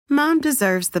Mom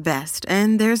deserves the best,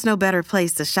 and there's no better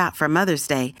place to shop for Mother's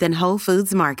Day than Whole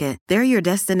Foods Market. They're your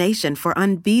destination for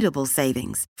unbeatable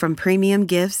savings, from premium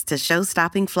gifts to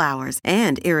show-stopping flowers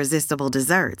and irresistible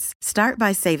desserts. Start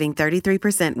by saving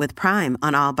 33% with Prime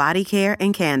on all body care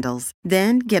and candles.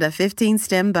 Then get a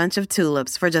 15-stem bunch of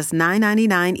tulips for just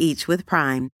 $9.99 each with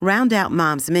Prime. Round out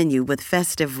Mom's menu with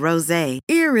festive rosé,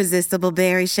 irresistible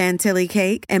berry chantilly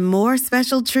cake, and more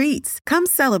special treats. Come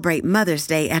celebrate Mother's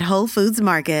Day at Whole Foods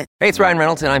Market. Hey, it's Ryan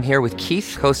Reynolds, and I'm here with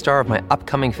Keith, co-star of my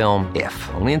upcoming film, If,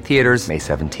 only in theaters May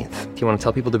 17th. Do you want to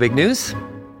tell people the big news?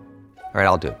 All right,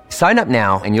 I'll do it. Sign up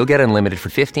now and you'll get unlimited for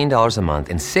 $15 a month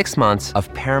and 6 months of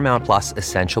Paramount Plus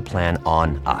Essential Plan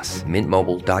on us.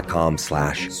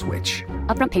 MintMobile.com/switch.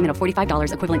 Upfront payment of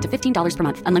 $45 equivalent to $15 per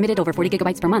month. Unlimited over 40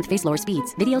 gigabytes per month. Face lower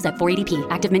speeds. Videos at 480p.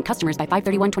 Active Mint customers by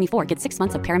 531.24 get 6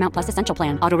 months of Paramount Plus Essential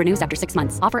Plan. Auto renews after 6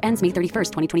 months. Offer ends May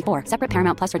 31st, 2024. Separate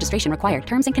Paramount Plus registration required.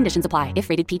 Terms and conditions apply if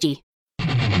rated PG.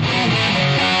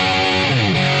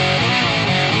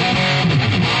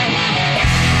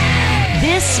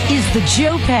 This is the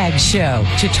Joe Pags Show.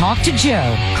 To talk to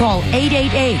Joe, call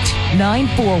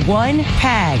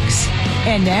 888-941-PAGS.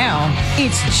 And now,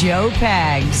 it's Joe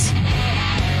Pags.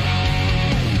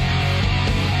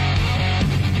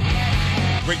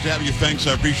 Great to have you. Thanks.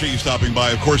 I appreciate you stopping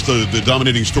by. Of course, the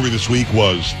dominating story this week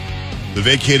was the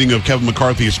vacating of Kevin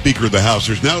McCarthy as Speaker of the House.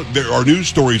 There are news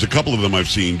stories, a couple of them I've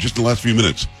seen just in the last few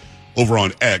minutes over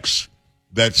on X,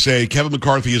 that say Kevin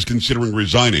McCarthy is considering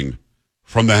resigning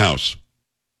from the House.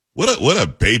 What a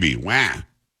baby. Wow.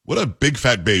 What a big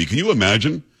fat baby. Can you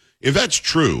imagine? If that's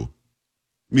true,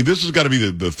 I mean, this has got to be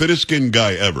the thinnest skinned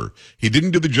guy ever. He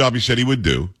didn't do the job he said he would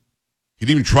do. He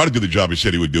didn't even try to do the job he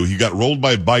said he would do. He got rolled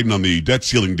by Biden on the debt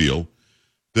ceiling deal.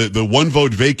 The one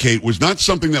vote vacate was not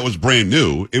something that was brand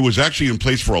new. It was actually in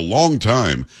place for a long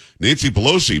time. Nancy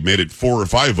Pelosi made it 4 or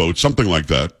 5 votes, something like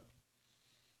that.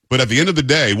 But at the end of the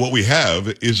day, what we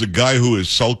have is a guy who is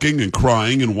sulking and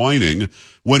crying and whining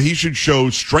when he should show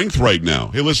strength right now.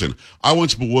 Hey, listen, I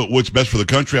want what's best for the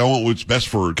country. I want what's best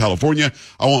for California.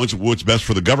 I want what's best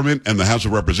for the government and the House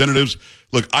of Representatives.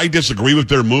 Look, I disagree with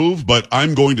their move, but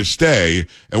I'm going to stay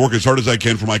and work as hard as I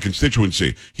can for my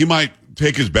constituency. He might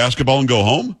take his basketball and go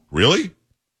home? Really?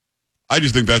 I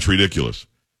just think that's ridiculous.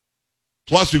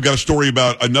 Plus, we've got a story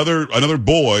about another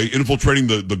boy infiltrating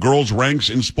the girls' ranks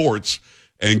in sports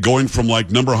and going from like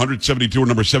number 172 or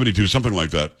number 72, something like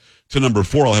that, to number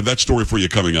 4. I'll have that story for you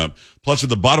coming up. Plus, at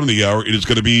the bottom of the hour, it is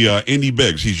going to be Andy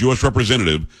Biggs. He's U.S.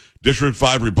 Representative, District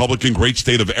 5 Republican, great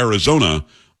state of Arizona,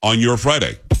 on your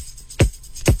Friday.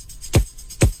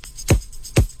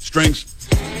 Strings.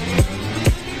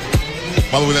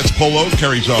 By the way, that's Polo.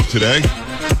 Carries off today.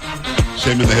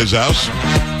 Sam in his house.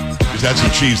 He's had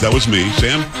some cheese. That was me.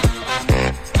 Sam?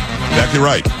 Exactly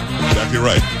right. Exactly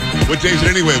right. What day is it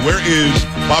anyway? Where is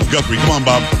Bob Guthrie? Come on,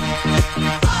 Bob.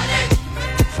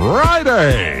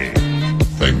 Friday.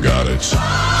 Thank God it's...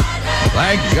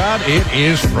 Thank God it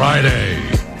is Friday.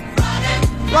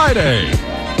 Friday.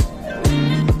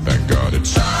 Thank God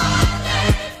it's...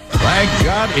 Thank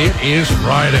God it is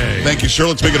Friday. Thank you, sir.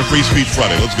 Let's make it a Free Speech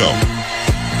Friday. Let's go.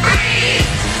 Free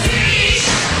Speech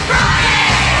Friday!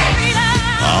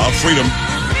 Freedom.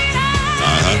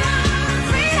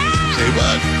 Say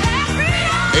what?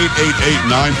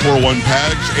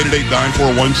 888-941-PAGS,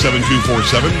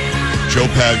 888-941-7247,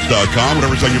 joepags.com.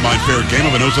 Whatever's on your mind, fair game.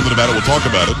 If I know something about it, we'll talk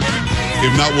about it.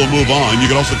 If not, we'll move on. You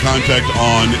can also contact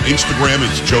on Instagram.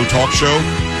 It's Joe Talk Show.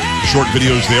 Short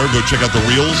videos there. Go check out the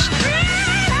Reels.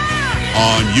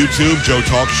 On YouTube, Joe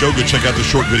Talk Show. Go check out the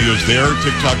short videos there.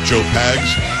 TikTok, Joe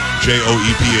Pags,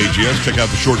 Joepags. Check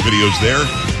out the short videos there.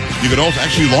 You can also,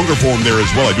 actually longer form there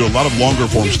as well. I do a lot of longer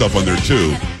form stuff on there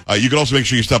too. You can also make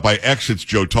sure you stop by X. It's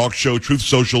Joe Talk Show. Truth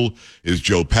Social is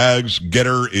Joe Pags.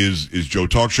 Getter is Joe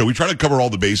Talk Show. We try to cover all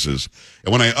the bases.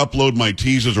 And when I upload my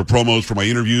teasers or promos for my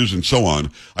interviews and so on,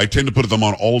 I tend to put them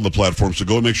on all the platforms. So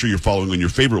go and make sure you're following on your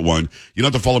favorite one. You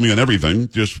don't have to follow me on everything.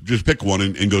 Just pick one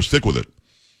and go stick with it.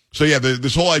 So yeah,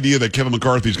 this whole idea that Kevin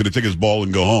McCarthy is going to take his ball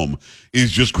and go home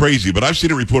is just crazy. But I've seen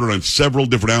it reported on several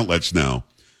different outlets now.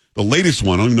 The latest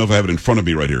one, I don't even know if I have it in front of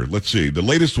me right here. Let's see. The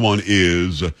latest one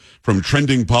is from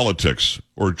Trending Politics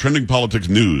or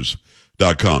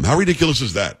TrendingPoliticsNews.com. How ridiculous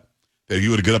is that? That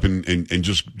you would get up and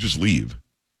just leave.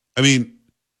 I mean,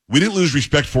 we didn't lose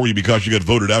respect for you because you got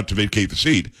voted out to vacate the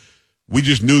seat. We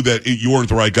just knew that you weren't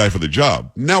the right guy for the job.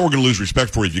 Now we're going to lose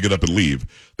respect for you if you get up and leave.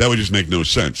 That would just make no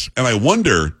sense. And I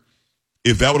wonder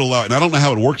if that would allow, and I don't know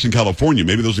how it works in California.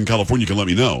 Maybe those in California can let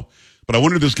me know. But I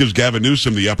wonder if this gives Gavin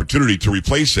Newsom the opportunity to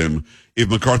replace him if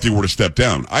McCarthy were to step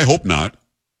down. I hope not.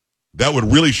 That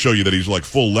would really show you that he's like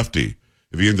full lefty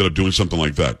if he ended up doing something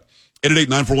like that.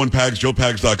 888-941-PAGS,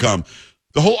 joepags.com.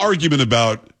 The whole argument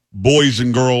about boys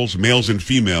and girls, males and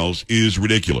females is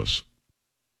ridiculous.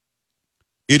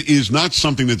 It is not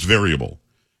something that's variable.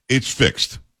 It's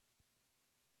fixed.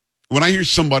 When I hear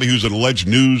somebody who's an alleged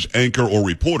news anchor or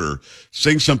reporter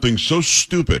saying something so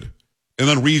stupid and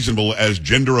unreasonable as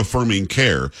gender-affirming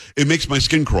care, it makes my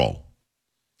skin crawl.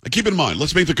 Now, keep in mind,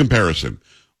 let's make the comparison.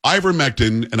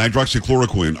 Ivermectin and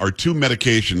hydroxychloroquine are two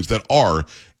medications that are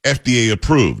FDA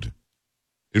approved.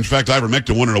 In fact,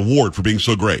 ivermectin won an award for being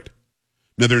so great.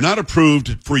 Now, they're not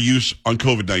approved for use on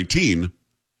COVID-19,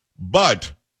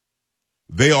 but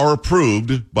they are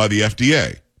approved by the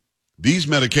FDA. These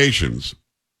medications,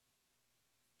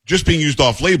 just being used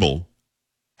off-label,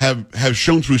 have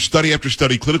shown through study after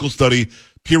study, clinical study,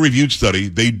 peer-reviewed study,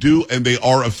 they do and they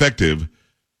are effective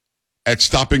at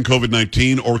stopping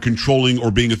COVID-19 or controlling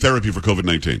or being a therapy for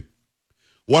COVID-19.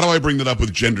 Why do I bring that up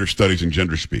with gender studies and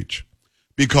gender speech?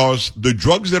 Because the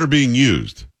drugs that are being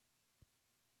used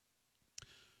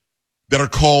that are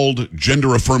called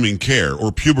gender-affirming care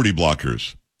or puberty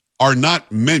blockers are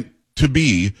not meant to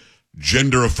be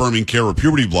gender-affirming care or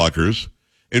puberty blockers.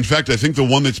 In fact, I think the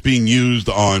one that's being used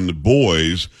on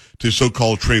boys to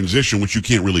so-called transition, which you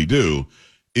can't really do,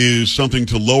 is something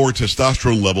to lower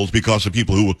testosterone levels because of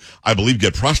people who, I believe,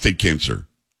 get prostate cancer.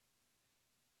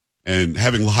 And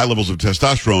having high levels of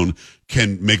testosterone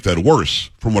can make that worse,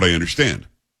 from what I understand.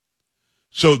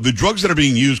 So the drugs that are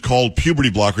being used called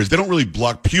puberty blockers, they don't really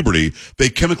block puberty. They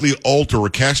chemically alter or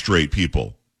castrate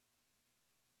people.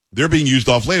 They're being used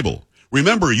off-label.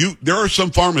 Remember, there are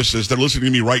some pharmacists that are listening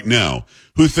to me right now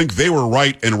who think they were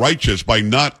right and righteous by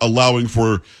not allowing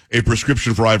for a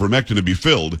prescription for ivermectin to be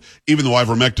filled, even though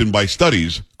ivermectin, by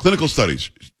studies, clinical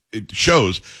studies, it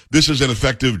shows this is an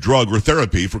effective drug or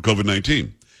therapy for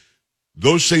COVID-19.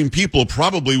 Those same people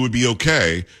probably would be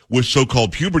okay with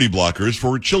so-called puberty blockers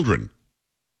for children.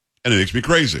 And it makes me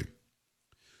crazy.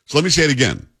 So let me say it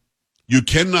again. You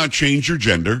cannot change your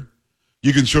gender.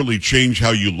 You can certainly change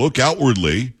how you look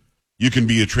outwardly. You can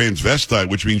be a transvestite,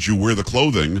 which means you wear the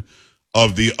clothing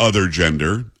of the other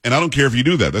gender. And I don't care if you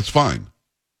do that. That's fine.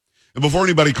 And before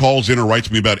anybody calls in or writes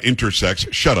me about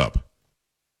intersex, shut up.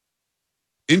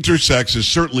 Intersex is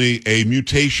certainly a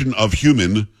mutation of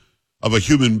a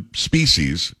human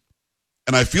species.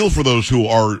 And I feel for those who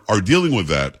are dealing with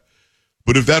that.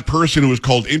 But if that person who is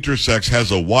called intersex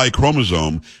has a Y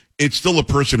chromosome, it's still a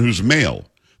person who's male.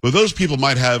 But those people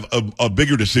might have a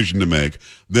bigger decision to make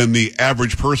than the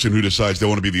average person who decides they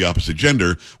want to be the opposite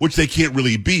gender, which they can't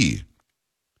really be.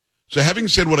 So having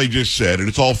said what I just said, and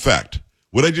it's all fact,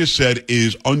 what I just said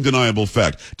is undeniable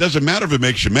fact. Doesn't matter if it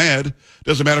makes you mad.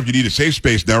 Doesn't matter if you need a safe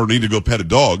space now or need to go pet a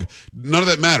dog. None of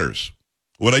that matters.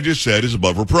 What I just said is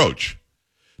above reproach.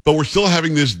 But we're still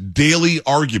having this daily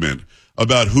argument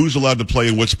about who's allowed to play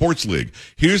in what sports league.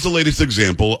 Here's the latest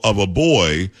example of a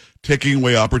boy taking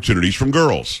away opportunities from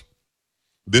girls.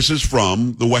 This is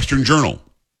from the Western Journal,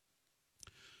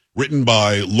 written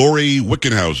by Lori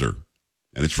Wickenhauser,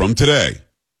 and it's from today.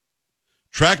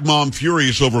 Track mom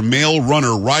furious over male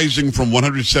runner rising from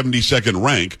 172nd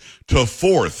rank to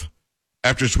 4th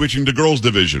after switching to girls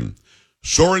division.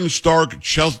 Soren Stark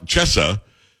Chesa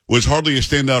was hardly a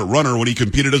standout runner when he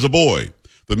competed as a boy.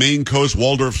 The Maine Coast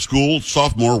Waldorf School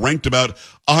sophomore ranked about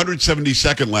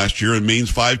 172nd last year in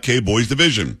Maine's 5K boys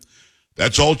division.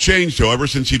 That's all changed, however,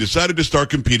 since he decided to start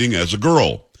competing as a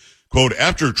girl. Quote,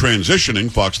 after transitioning,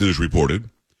 Fox News reported,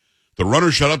 the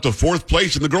runner shot up to 4th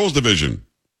place in the girls division.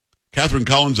 Catherine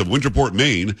Collins of Winterport,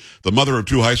 Maine, the mother of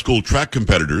 2 high school track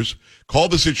competitors,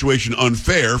 called the situation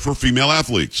unfair for female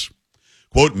athletes.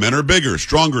 Quote, men are bigger,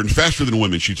 stronger, and faster than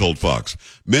women, she told Fox.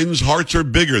 Men's hearts are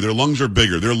bigger, their lungs are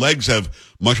bigger, their legs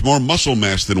have much more muscle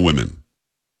mass than women.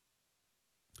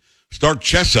 Stark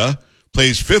Chesa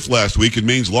placed 5th last week in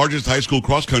Maine's largest high school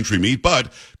cross-country meet,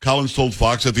 but Collins told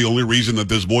Fox that the only reason that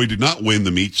this boy did not win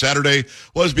the meet Saturday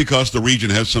was because the region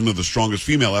has some of the strongest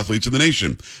female athletes in the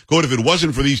nation. Quote, if it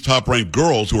wasn't for these top-ranked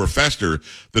girls who are faster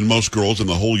than most girls in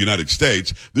the whole United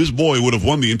States, this boy would have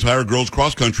won the entire girls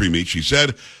cross-country meet, she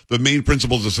said. The Maine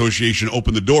Principals Association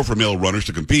opened the door for male runners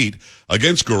to compete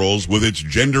against girls with its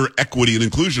gender equity and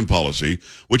inclusion policy,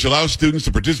 which allows students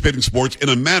to participate in sports in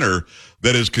a manner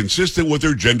that is consistent with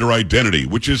their gender identity,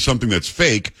 which is something that's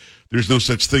fake. There's no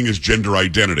such thing as gender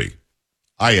identity.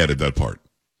 I added that part.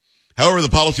 However, the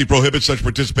policy prohibits such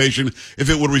participation if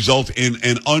it would result in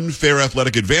an unfair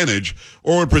athletic advantage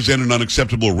or would present an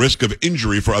unacceptable risk of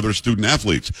injury for other student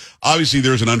athletes. Obviously,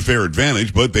 there's an unfair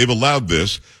advantage, but they've allowed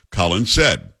this, Collins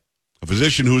said. A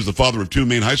physician who is the father of 2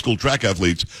 Maine high school track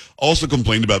athletes also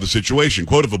complained about the situation.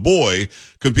 Quote, if a boy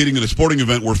competing in a sporting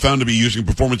event were found to be using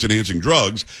performance-enhancing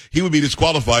drugs, he would be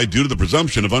disqualified due to the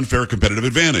presumption of unfair competitive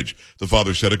advantage, the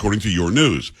father said, according to Your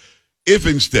News. If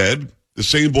instead the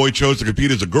same boy chose to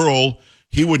compete as a girl,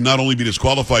 he would not only be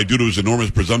disqualified due to his enormous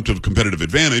presumptive competitive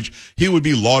advantage, he would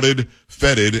be lauded,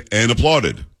 feted, and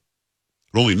applauded.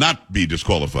 Would only not be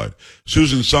disqualified.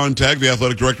 Susan Sontag, the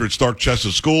athletic director at Stark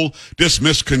Chester School,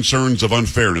 dismissed concerns of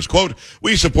unfairness. Quote,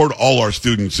 we support all our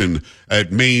students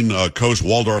at Maine Coast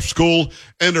Waldorf School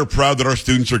and are proud that our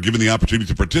students are given the opportunity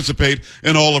to participate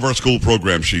in all of our school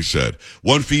programs, she said.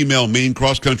 One female Maine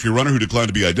cross-country runner who declined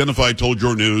to be identified told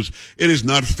Your News, it is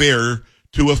not fair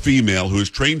to a female who is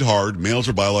trained hard. Males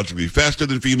are biologically faster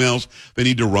than females. They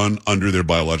need to run under their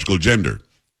biological gender.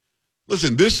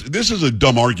 Listen, this is a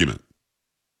dumb argument.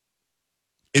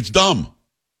 It's dumb.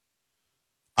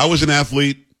 I was an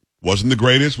athlete, wasn't the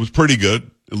greatest, was pretty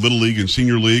good in Little League and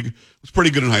Senior League, was pretty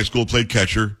good in high school, played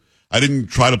catcher. I didn't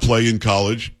try to play in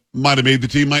college. Might have made the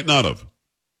team, might not have.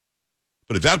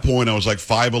 But at that point, I was like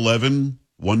 5'11",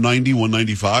 190,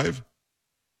 195.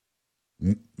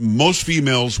 Most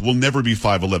females will never be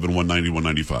 5'11", 190,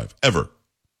 195, ever.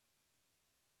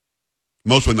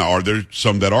 Most women are. There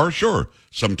some that are, sure.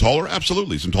 Some taller,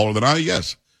 absolutely. Some taller than I,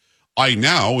 yes. I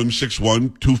now am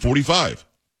 6'1", 245.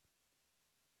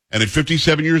 And at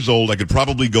 57 years old, I could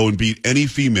probably go and beat any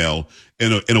female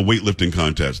in a weightlifting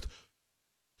contest.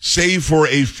 Save for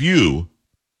a few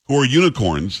who are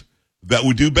unicorns that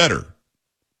would do better.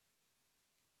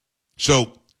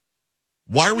 So,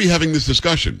 why are we having this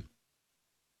discussion?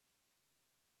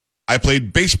 I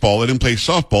played baseball. I didn't play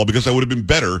softball because I would have been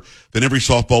better than every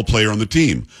softball player on the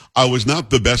team. I was not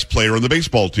the best player on the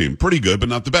baseball team. Pretty good, but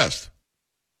not the best.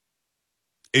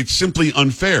 It's simply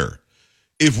unfair.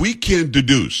 If we can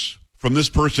deduce from this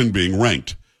person being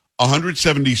ranked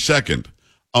 172nd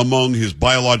among his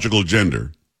biological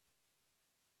gender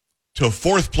to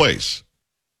 4th place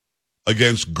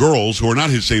against girls who are not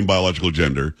his same biological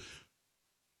gender,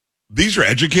 these are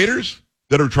educators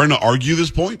that are trying to argue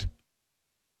this point?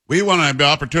 We want to have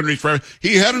opportunities for everyone.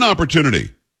 He had an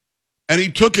opportunity, and he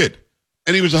took it,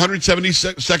 and he was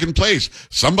 172nd place.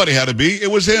 Somebody had to be. It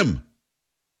was him.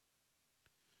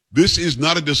 This is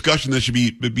not a discussion that should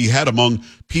be had among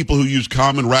people who use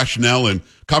common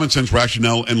sense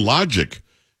rationale and logic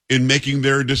in making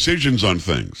their decisions on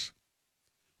things.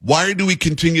 Why do we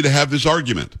continue to have this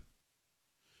argument?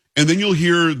 And then you'll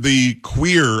hear the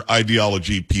queer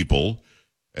ideology people,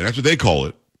 and that's what they call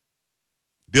it.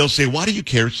 They'll say, why do you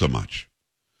care so much?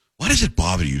 Why does it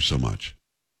bother you so much?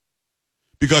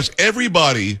 Because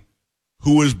everybody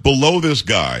who is below this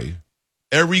guy,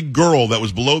 every girl that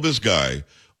was below this guy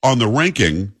on the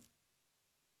ranking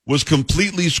was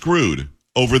completely screwed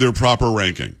over their proper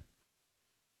ranking.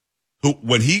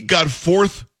 When he got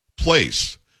 4th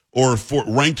place or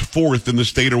ranked 4th in the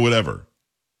state or whatever,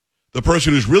 the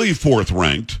person who's really 4th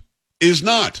ranked is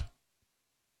not.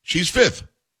 She's 5th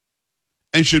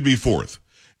and should be 4th.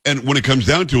 And when it comes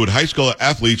down to it, high school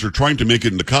athletes are trying to make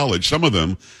it into college, some of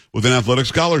them with an athletic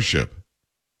scholarship.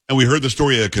 And we heard the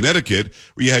story of Connecticut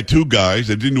where you had 2 guys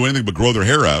that didn't do anything but grow their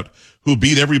hair out who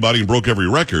beat everybody and broke every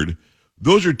record.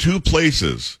 Those are 2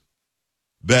 places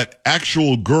that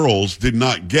actual girls did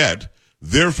not get.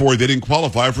 Therefore, they didn't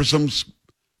qualify for some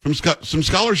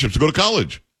scholarships to go to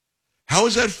college. How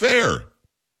is that fair?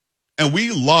 And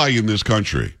we lie in this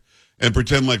country and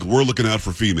pretend like we're looking out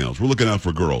for females. We're looking out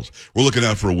for girls. We're looking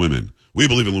out for women. We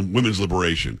believe in women's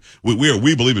liberation. We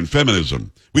believe in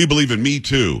feminism. We believe in Me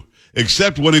Too.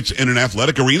 Except when it's in an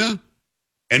athletic arena,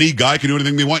 any guy can do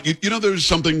anything they want. You know, there's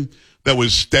something that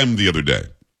was STEM the other day.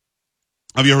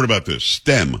 Have you heard about this?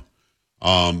 STEM.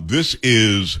 This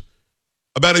is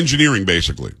about engineering,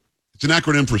 basically. It's an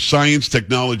acronym for science,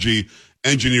 technology,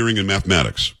 engineering, and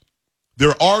mathematics.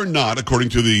 There are not, according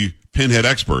to the pinhead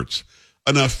experts,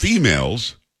 enough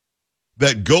females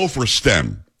that go for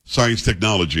STEM, science,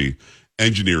 technology,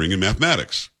 engineering, and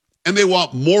mathematics. And they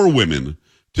want more women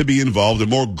to be involved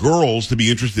and more girls to be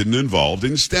interested and involved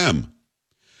in STEM.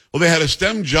 Well, they had a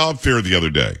STEM job fair the other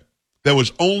day that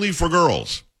was only for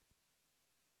girls.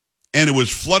 And it was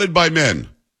flooded by men.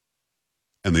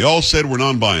 And they all said we're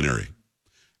non-binary.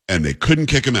 And they couldn't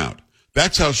kick them out.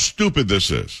 That's how stupid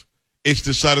this is. It's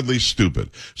decidedly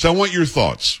stupid. So I want your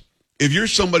thoughts. If you're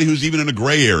somebody who's even in a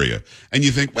gray area and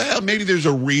you think, well, maybe there's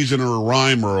a reason or a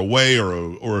rhyme or a way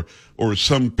or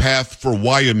some path for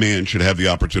why a man should have the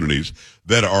opportunities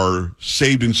that are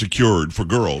saved and secured for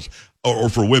girls or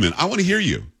for women, I want to hear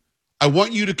you. I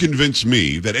want you to convince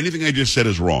me that anything I just said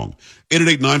is wrong.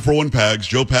 888-941-PAGS,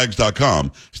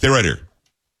 joepags.com. Stay right here.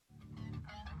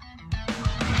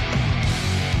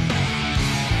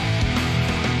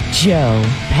 Joe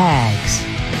Pags.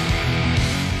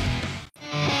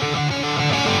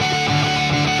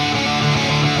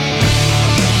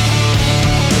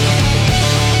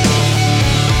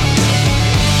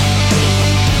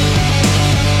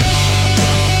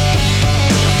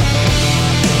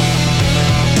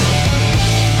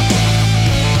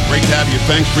 Great to have you.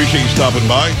 Thanks. Appreciate you stopping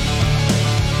by.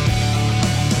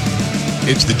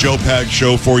 It's the Joe Pags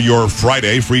Show for your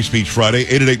Friday, Free Speech Friday,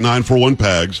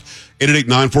 888-941-PAGS,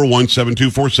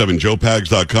 888-941-7247,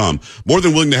 joepags.com. More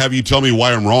than willing to have you tell me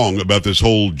why I'm wrong about this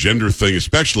whole gender thing,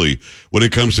 especially when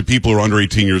it comes to people who are under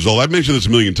 18 years old. I've mentioned this a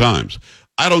million times.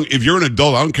 If you're an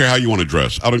adult, I don't care how you want to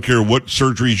dress. I don't care what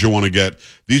surgeries you want to get.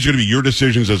 These are going to be your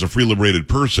decisions as a free, liberated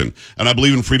person. And I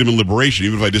believe in freedom and liberation,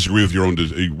 even if I disagree with your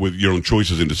own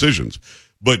choices and decisions.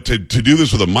 But to do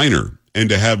this with a minor and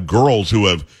to have girls who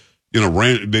have,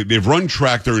 they've run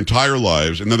track their entire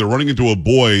lives, and then they're running into a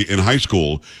boy in high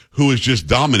school who is just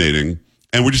dominating,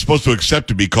 and we're just supposed to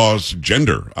accept it because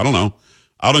gender. I don't know.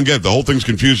 I don't get it. The whole thing's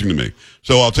confusing to me.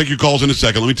 So I'll take your calls in a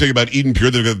second. Let me tell you about Eden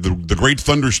Pure. They've got the great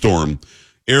Thunderstorm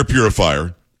air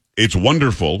purifier. It's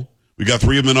wonderful. We got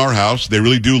 3 of them in our house. They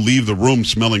really do leave the room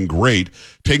smelling great,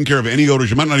 taking care of any odors.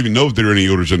 You might not even know if there are any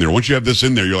odors in there. Once you have this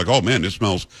in there, you're like, oh, man, this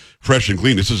smells fresh and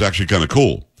clean. This is actually kind of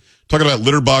cool. Talking about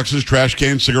litter boxes, trash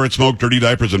cans, cigarette smoke, dirty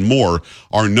diapers, and more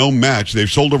are no match. They've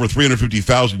sold over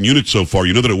 350,000 units so far.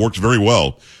 You know that it works very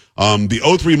well. The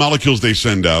O3 molecules they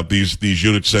send out, these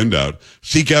units send out,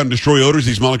 seek out and destroy odors.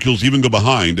 These molecules even go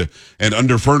behind and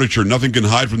under furniture. Nothing can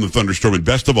hide from the Thunderstorm. And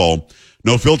best of all,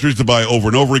 no filters to buy over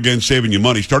and over again, saving you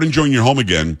money. Start enjoying your home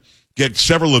again. Get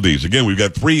several of these. Again, we've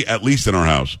got 3 at least in our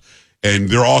house, and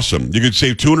they're awesome. You can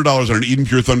save $200 on an Eden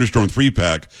Pure Thunderstorm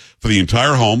 3-pack for the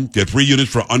entire home. Get 3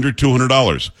 units for under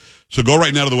 $200. So go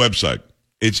right now to the website.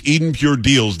 It's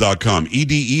EdenPureDeals.com.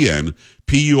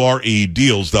 EdenPure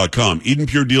deals.com.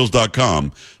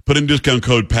 EdenPureDeals.com. Put in discount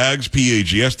code PAGS,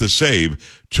 P-A-G-S, to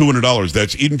save $200.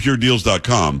 That's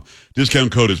EdenPureDeals.com.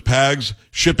 Discount code is PAGS.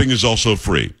 Shipping is also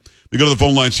free. We go to the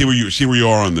phone line, see where you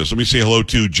are on this. Let me say hello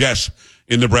to Jess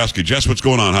in Nebraska. Jess, what's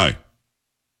going on? Hi.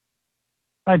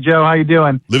 Hi, Joe. How you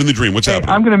doing? Living the dream. What's happening?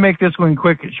 I'm going to make this one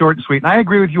quick, short, and sweet. And I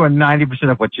agree with you on 90%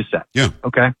 of what you said. Yeah.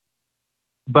 Okay.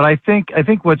 But I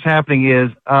think what's happening is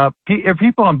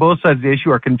people on both sides of the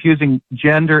issue are confusing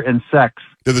gender and sex.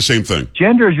 They're the same thing.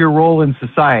 Gender is your role in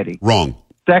society. Wrong.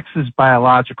 Sex is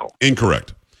biological.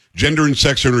 Incorrect. Gender and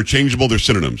sex are interchangeable. They're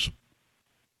synonyms.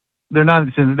 They're not.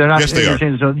 Yes, they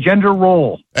interchangeable. So gender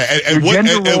role. At what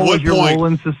point? Your role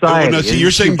in society. No, see,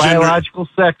 you're saying biological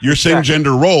sex. You're saying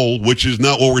gender role, which is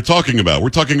not what we're talking about.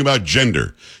 We're talking about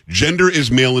gender. Gender is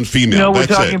male and female. No, we're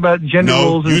That's talking it. about gender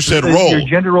roles. You said role. Your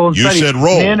gender role in you society. said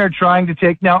role. Men are trying to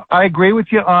take. Now, I agree with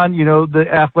you on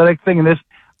the athletic thing and this.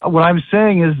 What I'm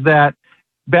saying is that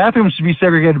bathrooms should be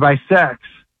segregated by sex.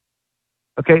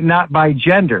 Okay, not by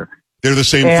gender. They're the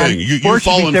same thing. You've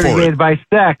fallen for it. By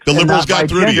sex. The liberals got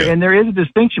through to you. And there is a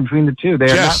distinction between the two.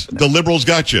 Yes, the liberals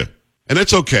got you. And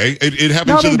that's okay. It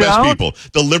happens to the best people.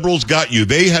 The liberals got you.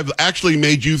 They have actually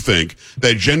made you think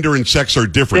that gender and sex are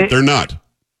different. They're not.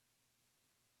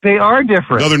 They are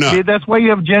different. No, they're not. That's why you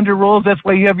have gender roles. That's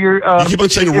why you have your... you keep on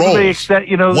saying roles.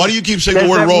 Why do you keep saying the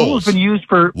word roles? Been used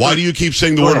for, why do you keep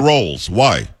saying the word roles?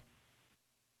 Why?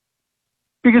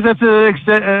 Because that's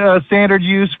a standard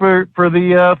use for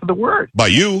the word. By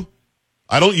you.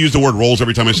 I don't use the word roles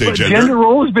every time I say gender. Gender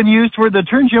role has been used the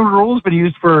term gender role has been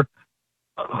used for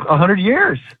 100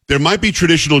 years. There might be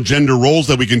traditional gender roles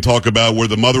that we can talk about where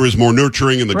the mother is more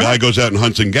nurturing and the guy goes out and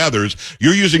hunts and gathers.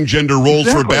 You're using gender roles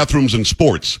for bathrooms and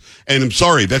sports. And I'm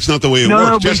sorry, that's not the way it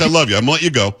works. Jess, I love you. I'm going to let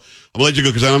you go. I'm going to let you go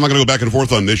because I'm not going to go back and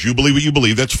forth on this. You believe what you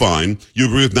believe. That's fine. You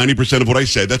agree with 90% of what I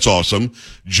said. That's awesome.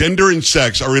 Gender and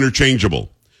sex are interchangeable.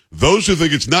 Those who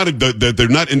think it's not that they're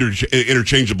not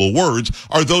interchangeable words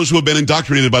are those who have been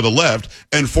indoctrinated by the left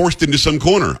and forced into some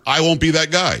corner. I won't be that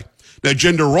guy. Now,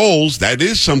 gender roles, that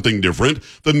is something different.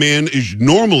 The man is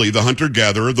normally the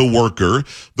hunter-gatherer, the worker.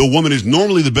 The woman is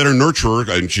normally the better nurturer,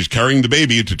 and she's carrying the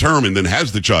baby to term and then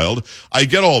has the child. I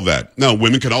get all that. Now,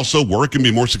 women can also work and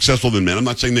be more successful than men. I'm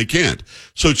not saying they can't.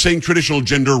 So saying traditional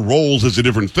gender roles is a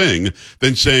different thing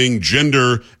than saying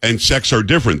gender and sex are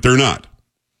different. They're not.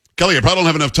 Kelly, I probably don't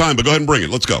have enough time, but go ahead and bring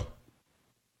it. Let's go.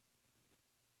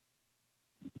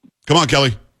 Come on,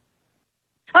 Kelly.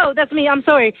 Oh, that's me. I'm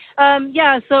sorry.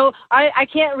 So I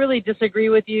can't really disagree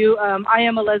with you. I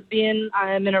am a lesbian.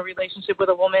 I am in a relationship with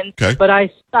a woman. Okay. But I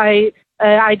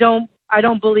don't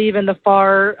believe in the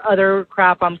far other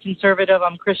crap. I'm conservative.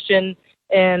 I'm Christian,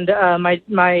 and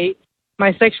my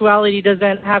sexuality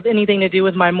doesn't have anything to do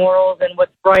with my morals and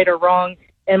what's right or wrong.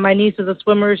 And my niece is a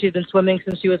swimmer. She's been swimming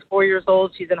since she was 4 years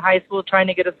old. She's in high school trying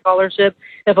to get a scholarship.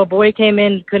 If a boy came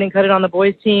in, couldn't cut it on the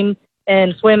boys' team,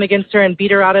 and swam against her and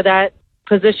beat her out of that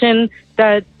position,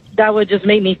 that would just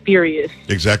make me furious.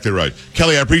 Exactly right.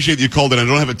 Kelly, I appreciate that you called in. I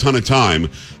don't have a ton of time.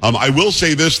 I will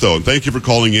say this, though, and thank you for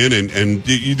calling in, and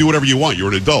you do whatever you want. You're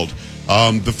an adult.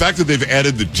 The fact that they've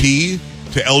added the T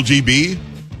to LGB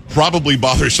probably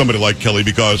bothers somebody like Kelly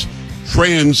because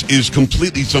trans is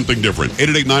completely something different.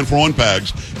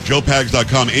 888-941-PAGS,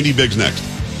 joepags.com. Andy Biggs next.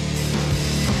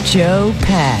 Joe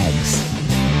Pags.